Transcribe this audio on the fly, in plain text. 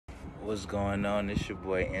What's going on? It's your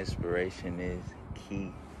boy Inspiration is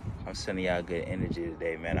Key. I'm sending y'all good energy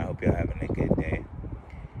today, man. I hope y'all having a good day.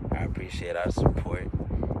 I appreciate our support.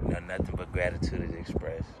 Nothing but gratitude is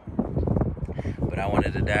expressed. But I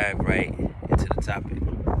wanted to dive right into the topic.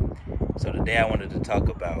 So today I wanted to talk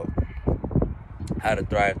about how to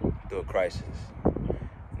thrive through a crisis.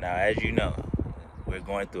 Now, as you know, we're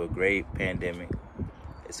going through a great pandemic.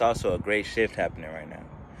 It's also a great shift happening right now.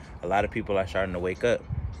 A lot of people are starting to wake up.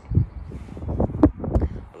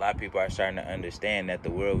 A lot of people are starting to understand that the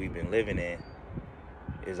world we've been living in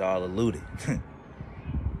is all eluded. You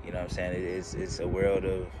know what I'm saying? It's a world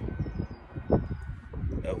of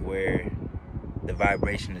where the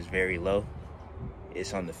vibration is very low.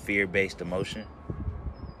 It's on the fear-based emotion.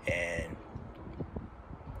 And,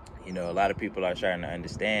 a lot of people are starting to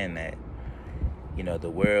understand that, the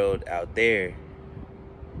world out there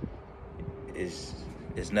is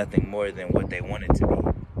nothing more than what they want it to be.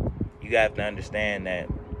 You have to understand that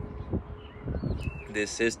this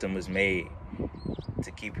system was made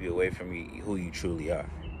to keep you away from who you truly are.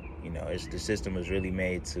 The system was really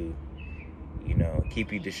made to,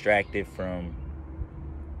 keep you distracted from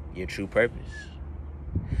your true purpose.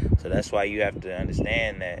 So that's why you have to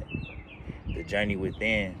understand that the journey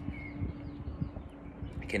within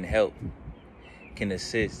can help, can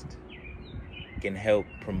assist, can help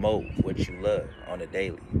promote what you love on a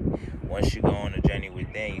daily. Once you go on a journey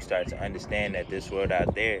within, you start to understand that this world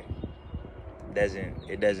out there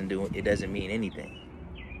doesn't mean anything.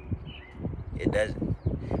 It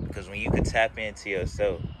doesn't. Because when you can tap into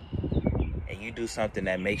yourself and you do something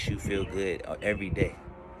that makes you feel good every day,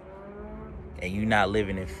 and you're not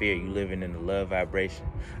living in fear, you're living in the love vibration.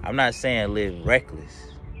 I'm not saying live reckless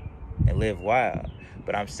and live wild,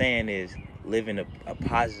 but I'm saying is living a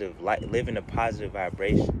positive life, living a positive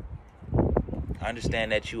vibration.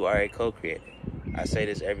 Understand that you are a co-creator. I say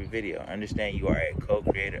this every video. Understand you are a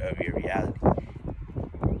co-creator of your reality.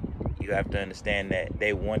 You have to understand that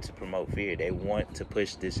they want to promote fear. They want to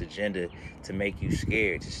push this agenda to make you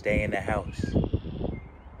scared, to stay in the house.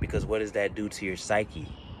 Because what does that do to your psyche?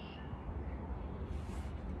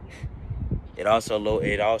 It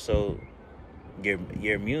also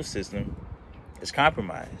your immune system is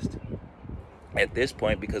compromised at this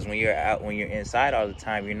point, because when you're inside all the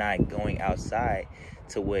time, you're not going outside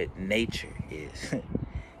to what nature is.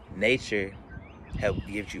 Nature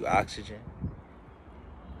gives you oxygen.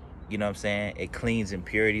 You know what I'm saying? It cleans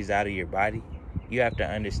impurities out of your body. You have to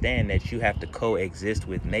understand that you have to coexist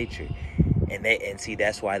with nature. And see,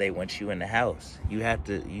 that's why they want you in the house. You have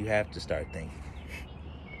to start thinking.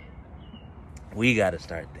 We got to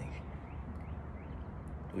start thinking.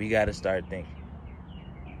 We got to start thinking.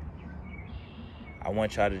 I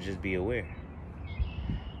want y'all to just be aware.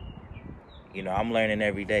 I'm learning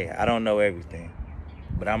every day. I don't know everything,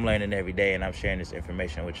 but I'm learning every day, and I'm sharing this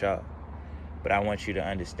information with y'all. But I want you to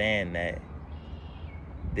understand that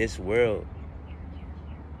this world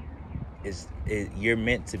you're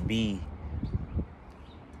meant to be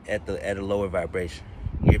at a lower vibration.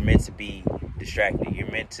 You're meant to be distracted.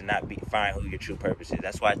 You're meant to not find who your true purpose is.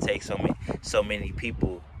 That's why it takes so many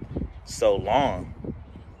people so long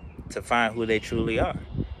to find who they truly are.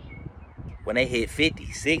 When they hit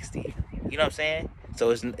 50, 60, you know what I'm saying?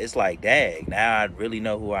 So it's like, dang, now I really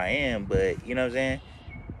know who I am, but you know what I'm saying?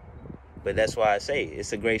 But that's why I say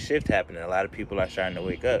it's a great shift happening. A lot of people are starting to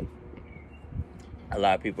wake up. A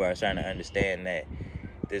lot of people are starting to understand that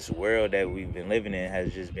this world that we've been living in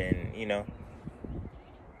has just been,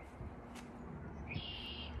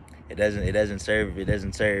 it doesn't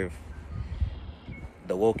serve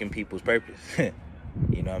the woken people's purpose.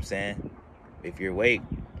 You know what I'm saying? If you're awake,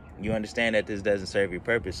 you understand that this doesn't serve your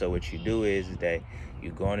purpose. So what you do is that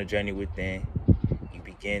you go on a journey within. You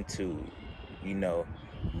begin to,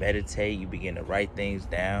 meditate. You begin to write things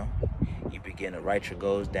down. You begin to write your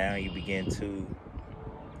goals down. You begin to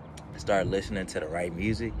start listening to the right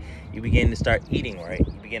music. You begin to start eating right.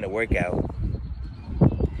 You begin to work out.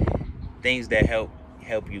 Things that help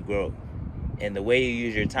you grow. And the way you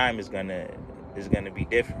use your time is gonna be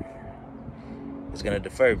different. It's gonna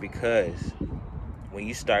differ, because when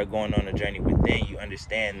you start going on a journey within, you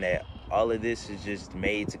understand that all of this is just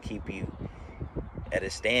made to keep you at a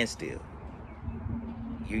standstill.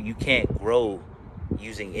 You can't grow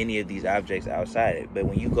using any of these objects outside it. But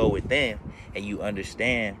when you go within and you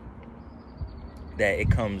understand that it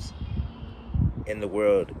comes in the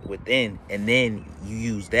world within, and then you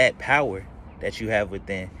use that power that you have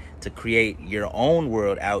within to create your own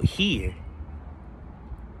world out here,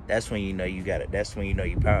 that's when you know that's when you know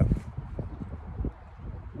you're powerful.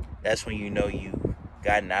 That's when you know you've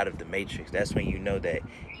gotten out of the matrix. That's when you know that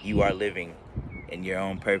you are living and your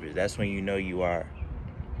own purpose. That's when you know you are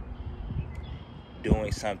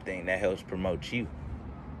doing something that helps promote you,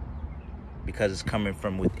 because it's coming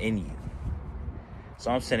from within you.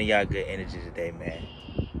 So I'm sending y'all good energy today, man.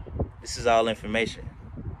 This is all information.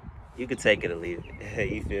 You can take it or leave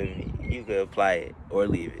it. You feel me? You could apply it or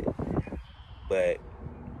leave it. But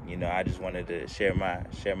you know, I just wanted to share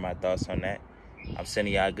my thoughts on that. I'm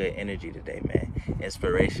sending y'all good energy today, man.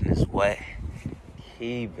 Inspiration is what?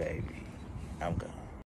 Key, baby. I'm gone.